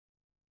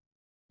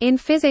In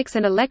physics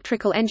and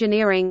electrical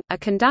engineering, a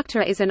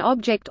conductor is an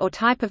object or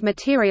type of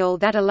material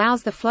that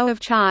allows the flow of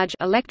charge,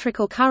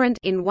 electrical current,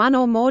 in one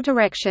or more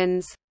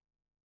directions.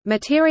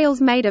 Materials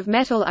made of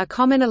metal are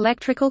common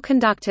electrical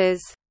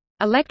conductors.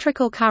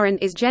 Electrical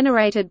current is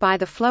generated by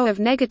the flow of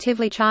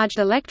negatively charged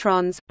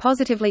electrons,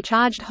 positively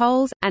charged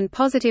holes, and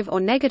positive or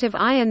negative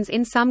ions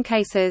in some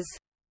cases.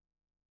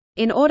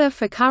 In order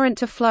for current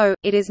to flow,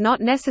 it is not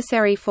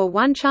necessary for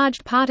one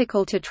charged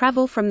particle to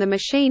travel from the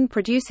machine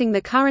producing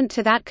the current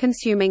to that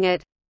consuming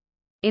it.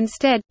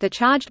 Instead, the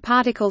charged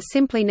particle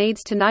simply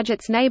needs to nudge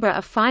its neighbor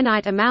a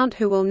finite amount,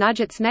 who will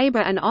nudge its neighbor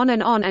and on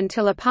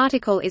until a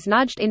particle is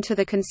nudged into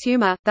the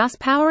consumer, thus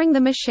powering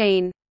the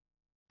machine.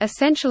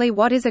 Essentially,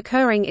 what is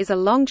occurring is a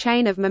long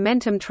chain of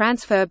momentum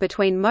transfer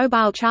between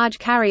mobile charge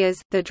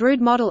carriers. The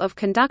Drude model of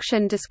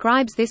conduction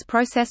describes this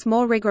process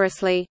more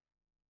rigorously.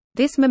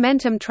 This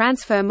momentum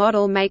transfer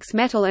model makes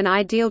metal an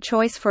ideal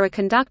choice for a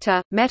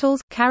conductor. Metals,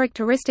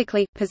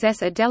 characteristically,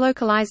 possess a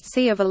delocalized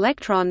sea of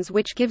electrons,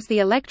 which gives the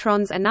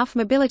electrons enough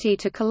mobility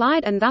to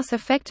collide and thus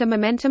effect a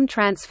momentum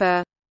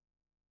transfer.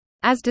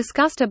 As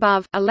discussed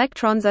above,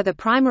 electrons are the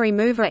primary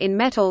mover in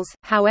metals.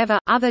 However,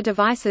 other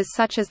devices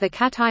such as the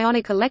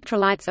cationic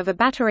electrolytes of a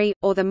battery,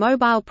 or the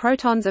mobile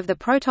protons of the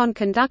proton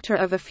conductor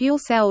of a fuel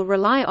cell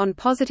rely on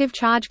positive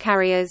charge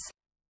carriers.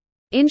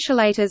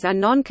 Insulators are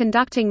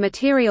non-conducting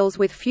materials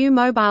with few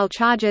mobile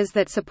charges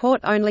that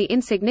support only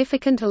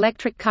insignificant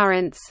electric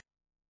currents.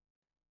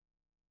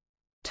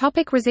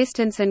 Topic: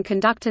 resistance and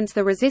conductance.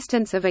 The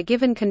resistance of a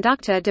given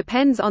conductor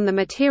depends on the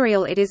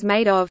material it is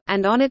made of,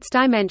 and on its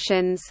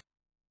dimensions.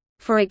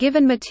 For a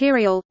given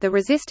material, the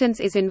resistance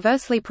is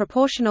inversely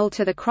proportional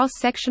to the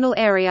cross-sectional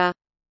area.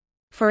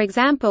 For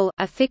example,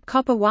 a thick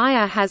copper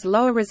wire has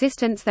lower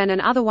resistance than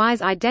an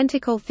otherwise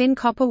identical thin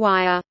copper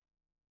wire.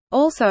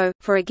 Also,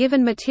 for a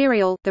given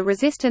material, the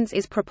resistance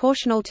is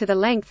proportional to the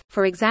length.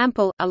 For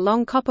example, a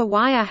long copper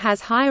wire has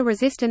higher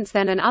resistance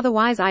than an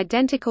otherwise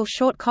identical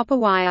short copper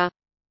wire.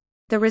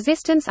 The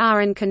resistance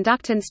R and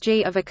conductance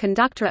G of a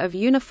conductor of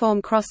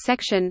uniform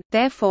cross-section,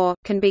 therefore,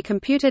 can be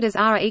computed as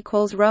R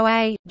equals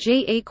ρ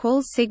G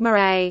equals sigma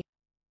A.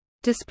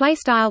 Display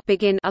style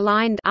begin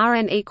aligned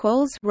Rn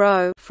equals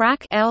ρ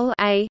frac L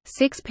A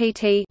 6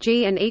 pt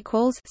G and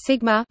equals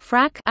sigma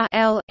frac A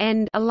L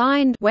end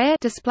aligned, where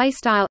display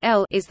style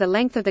L is the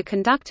length of the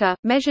conductor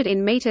measured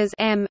in meters,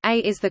 m A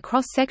is the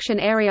cross section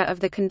area of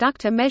the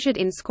conductor measured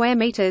in square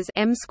meters,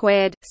 m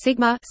squared.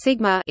 Sigma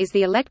is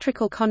the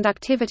electrical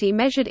conductivity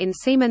measured in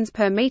Siemens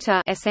per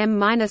meter,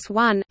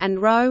 sm-1, and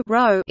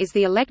ρ is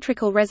the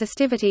electrical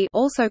resistivity,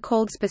 also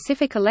called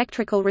specific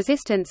electrical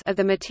resistance, of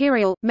the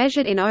material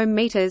measured in ohm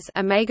meters,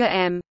 omega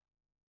m.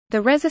 The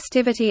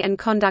resistivity and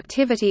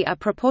conductivity are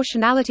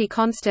proportionality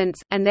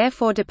constants, and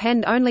therefore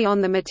depend only on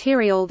the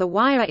material the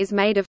wire is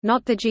made of,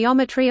 not the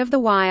geometry of the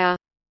wire.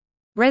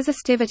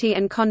 Resistivity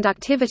and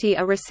conductivity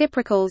are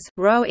reciprocals.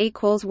 Rho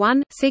equals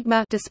 1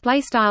 sigma.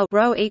 Display style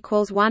rho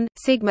equals 1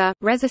 sigma.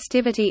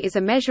 Resistivity is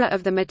a measure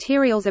of the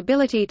material's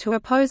ability to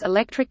oppose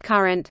electric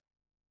current.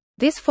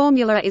 This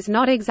formula is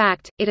not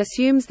exact, it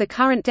assumes the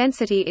current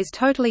density is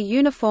totally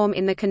uniform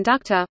in the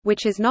conductor,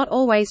 which is not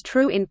always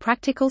true in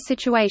practical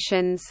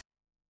situations.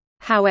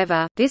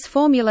 However, this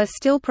formula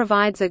still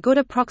provides a good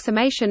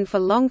approximation for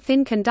long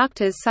thin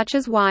conductors such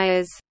as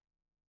wires.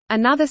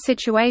 Another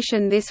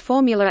situation this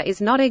formula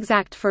is not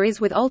exact for is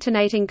with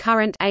alternating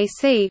current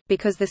AC,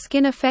 because the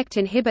skin effect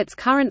inhibits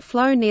current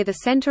flow near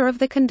the center of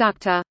the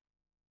conductor.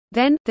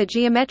 Then, the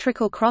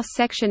geometrical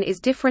cross-section is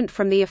different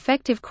from the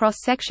effective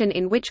cross-section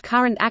in which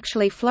current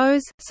actually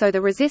flows, so the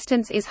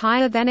resistance is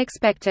higher than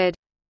expected.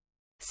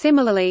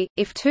 Similarly,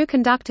 if two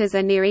conductors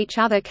are near each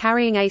other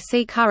carrying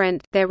AC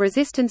current, their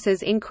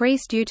resistances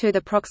increase due to the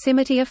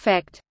proximity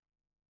effect.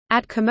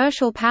 At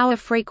commercial power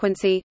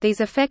frequency, these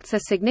effects are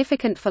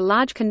significant for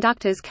large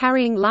conductors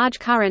carrying large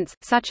currents,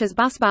 such as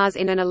busbars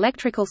in an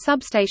electrical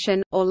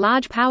substation, or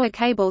large power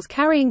cables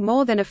carrying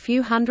more than a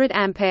few hundred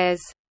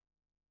amperes.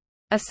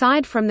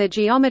 Aside from the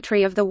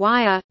geometry of the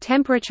wire,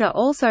 temperature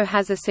also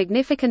has a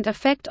significant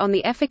effect on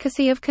the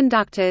efficacy of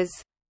conductors.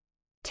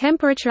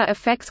 Temperature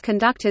affects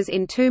conductors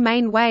in two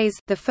main ways.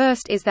 The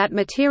first is that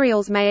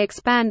materials may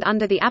expand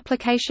under the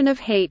application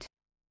of heat.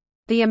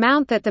 The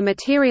amount that the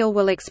material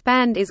will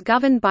expand is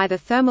governed by the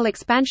thermal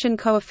expansion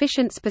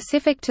coefficient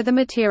specific to the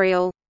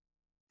material.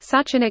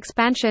 Such an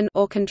expansion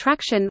or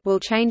contraction will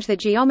change the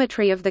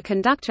geometry of the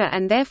conductor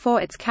and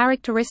therefore its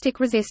characteristic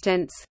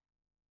resistance.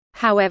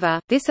 However,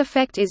 this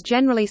effect is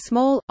generally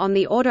small, on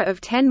the order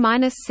of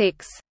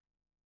 10⁻⁶.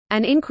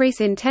 An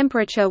increase in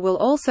temperature will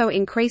also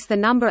increase the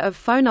number of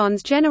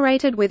phonons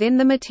generated within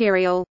the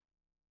material.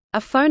 A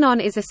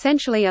phonon is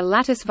essentially a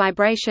lattice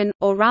vibration,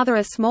 or rather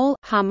a small,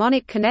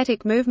 harmonic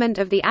kinetic movement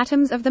of the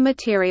atoms of the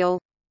material.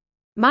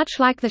 Much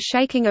like the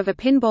shaking of a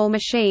pinball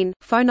machine,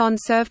 phonons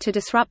serve to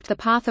disrupt the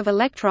path of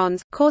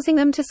electrons, causing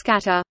them to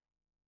scatter.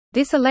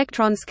 This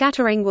electron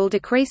scattering will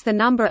decrease the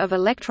number of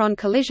electron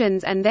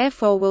collisions and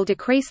therefore will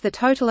decrease the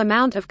total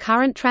amount of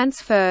current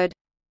transferred.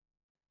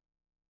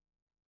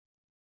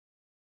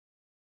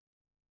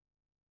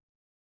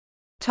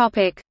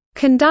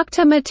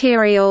 Conductor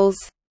materials.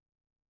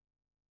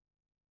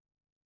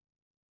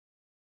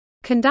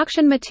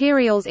 Conduction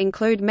materials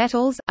include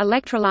metals,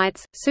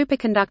 electrolytes,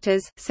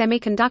 superconductors,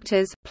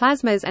 semiconductors,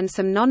 plasmas and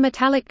some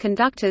nonmetallic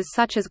conductors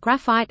such as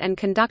graphite and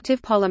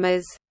conductive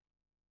polymers.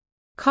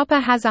 Copper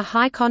has a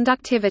high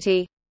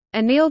conductivity.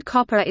 Annealed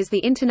copper is the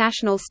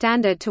international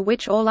standard to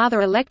which all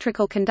other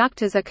electrical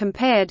conductors are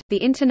compared. The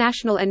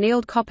international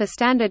annealed copper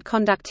standard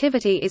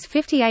conductivity is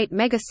 58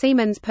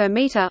 megasiemens per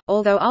meter,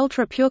 although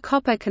ultra-pure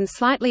copper can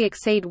slightly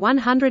exceed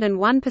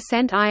 101%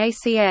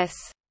 IACS.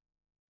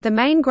 The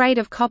main grade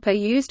of copper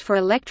used for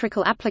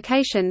electrical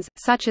applications,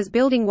 such as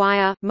building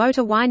wire,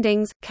 motor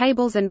windings,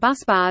 cables and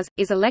busbars,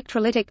 is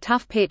electrolytic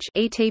tough pitch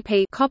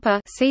 (ETP) copper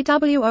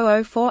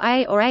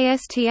CW004A or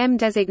ASTM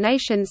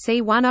designation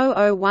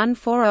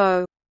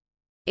C100140.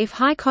 If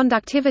high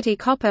conductivity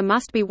copper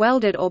must be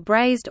welded or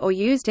brazed or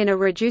used in a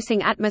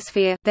reducing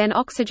atmosphere, then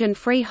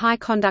oxygen-free high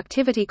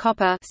conductivity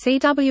copper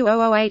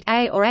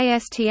CW008A or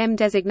ASTM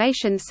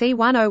designation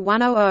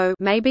C10100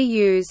 may be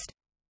used.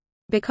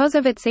 Because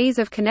of its ease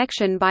of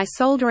connection by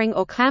soldering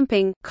or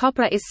clamping,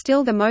 copper is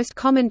still the most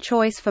common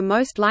choice for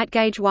most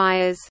light-gauge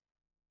wires.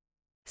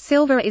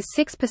 Silver is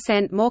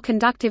 6% more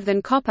conductive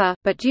than copper,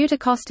 but due to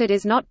cost it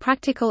is not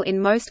practical in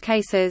most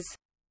cases.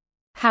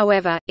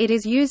 However, it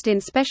is used in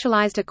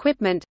specialized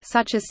equipment,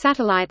 such as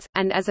satellites,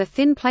 and as a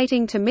thin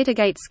plating to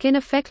mitigate skin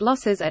effect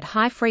losses at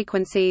high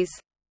frequencies.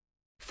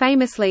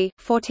 Famously,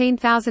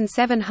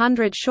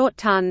 14,700 short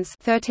tons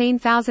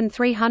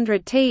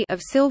 (13,300 t)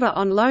 of silver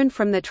on loan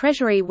from the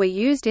Treasury were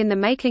used in the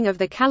making of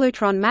the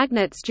Calutron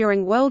magnets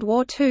during World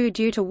War II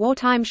due to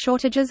wartime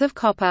shortages of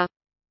copper.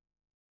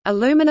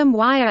 Aluminum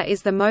wire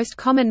is the most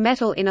common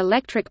metal in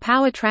electric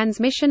power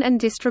transmission and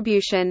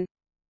distribution.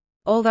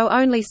 Although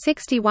only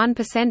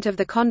 61% of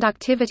the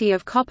conductivity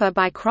of copper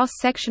by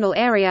cross-sectional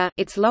area,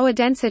 its lower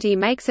density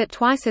makes it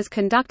twice as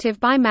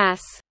conductive by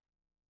mass.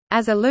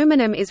 As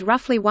aluminum is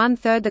roughly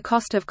one-third the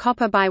cost of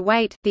copper by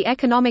weight, the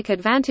economic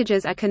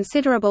advantages are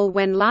considerable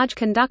when large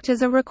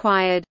conductors are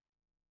required.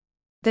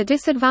 The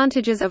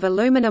disadvantages of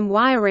aluminum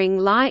wiring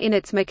lie in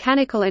its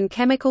mechanical and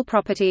chemical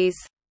properties.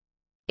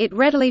 It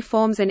readily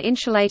forms an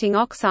insulating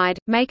oxide,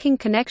 making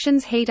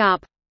connections heat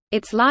up.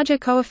 Its larger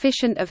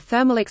coefficient of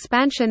thermal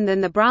expansion than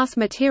the brass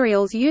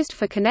materials used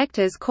for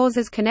connectors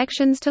causes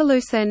connections to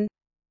loosen.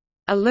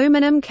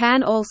 Aluminum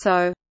can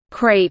also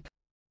creep,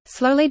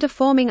 slowly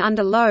deforming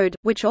under load,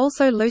 which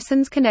also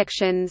loosens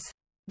connections.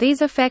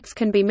 These effects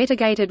can be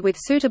mitigated with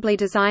suitably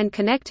designed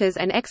connectors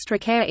and extra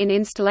care in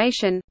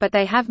installation, but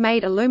they have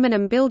made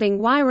aluminum building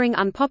wiring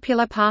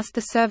unpopular past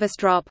the service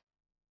drop.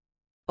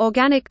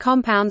 Organic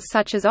compounds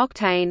such as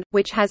octane,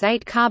 which has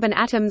 8 carbon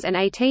atoms and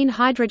 18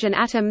 hydrogen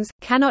atoms,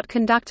 cannot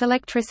conduct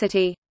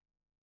electricity.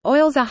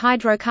 Oils are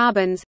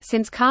hydrocarbons,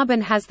 since carbon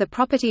has the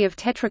property of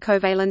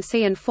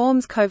tetracovalency and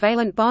forms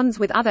covalent bonds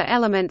with other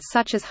elements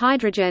such as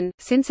hydrogen,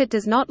 since it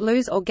does not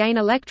lose or gain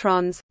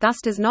electrons, thus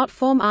does not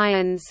form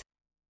ions.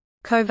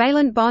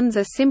 Covalent bonds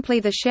are simply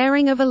the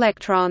sharing of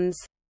electrons.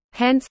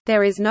 Hence,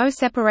 there is no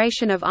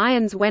separation of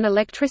ions when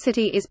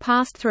electricity is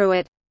passed through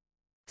it.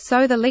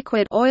 So the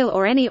liquid oil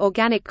or any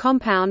organic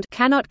compound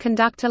cannot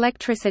conduct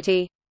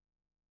electricity.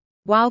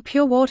 While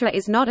pure water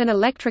is not an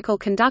electrical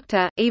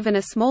conductor, even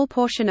a small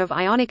portion of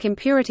ionic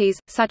impurities,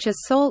 such as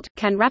salt,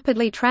 can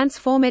rapidly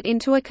transform it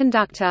into a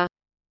conductor.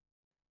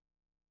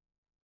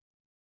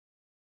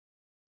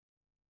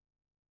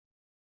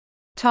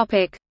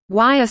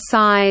 Wire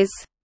size.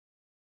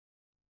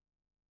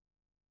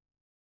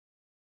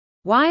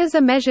 Wires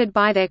are measured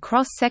by their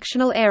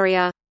cross-sectional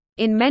area.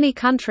 In many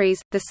countries,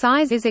 the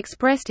size is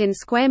expressed in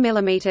square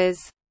millimeters.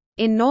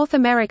 In North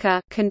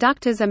America,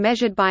 conductors are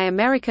measured by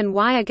American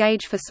wire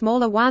gauge for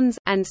smaller ones,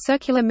 and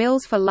circular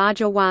mills for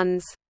larger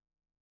ones.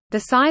 The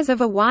size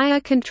of a wire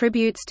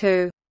contributes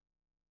to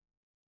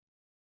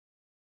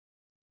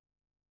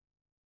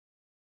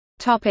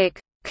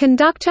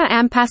conductor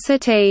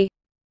ampacity.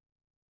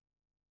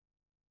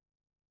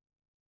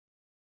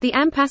 The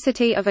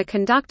ampacity of a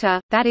conductor,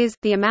 that is,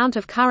 the amount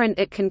of current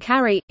it can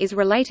carry, is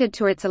related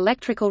to its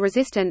electrical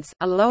resistance.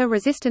 A lower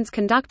resistance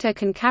conductor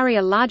can carry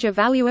a larger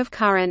value of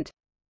current.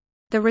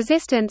 The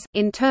resistance,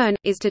 in turn,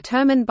 is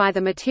determined by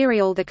the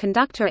material the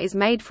conductor is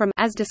made from,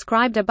 as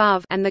described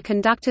above, and the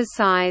conductor's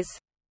size.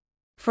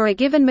 For a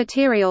given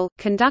material,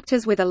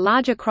 conductors with a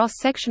larger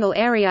cross-sectional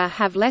area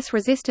have less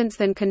resistance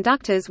than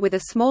conductors with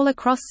a smaller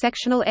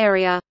cross-sectional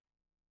area.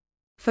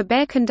 For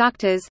bare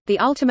conductors, the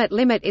ultimate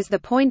limit is the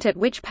point at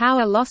which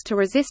power lost to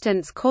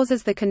resistance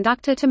causes the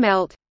conductor to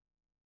melt.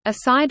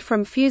 Aside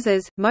from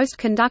fuses, most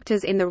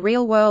conductors in the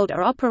real world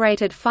are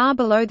operated far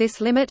below this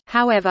limit,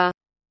 however.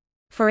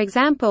 For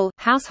example,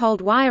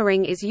 household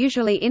wiring is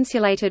usually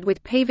insulated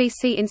with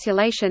PVC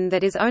insulation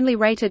that is only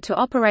rated to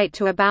operate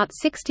to about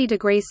 60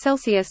 degrees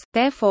Celsius,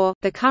 therefore,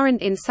 the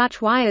current in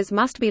such wires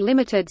must be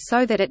limited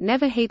so that it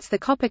never heats the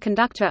copper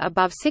conductor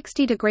above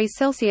 60 degrees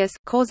Celsius,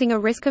 causing a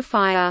risk of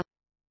fire.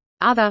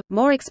 Other,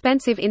 more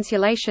expensive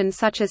insulation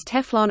such as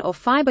Teflon or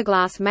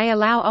fiberglass may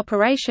allow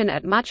operation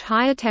at much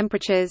higher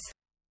temperatures.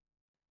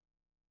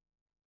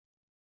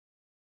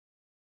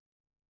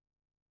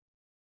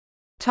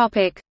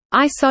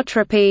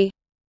 Isotropy.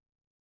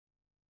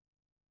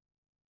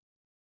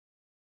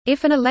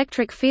 If an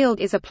electric field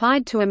is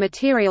applied to a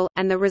material,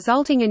 and the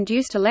resulting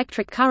induced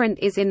electric current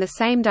is in the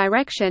same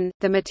direction,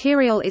 the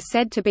material is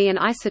said to be an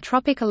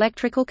isotropic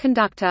electrical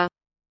conductor.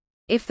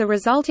 If the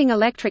resulting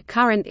electric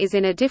current is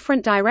in a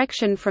different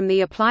direction from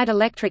the applied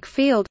electric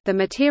field, the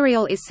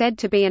material is said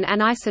to be an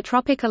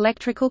anisotropic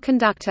electrical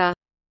conductor.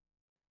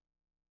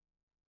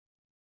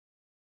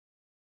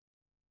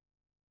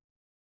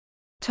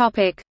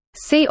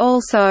 See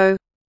also: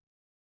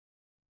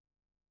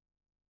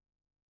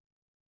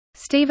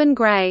 Stephen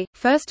Gray,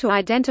 first to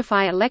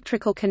identify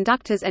electrical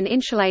conductors and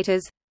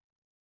insulators.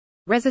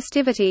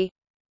 Resistivity.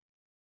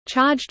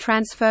 Charge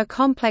transfer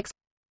complex.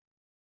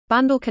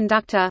 Bundle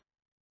conductor.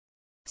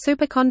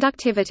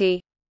 Superconductivity.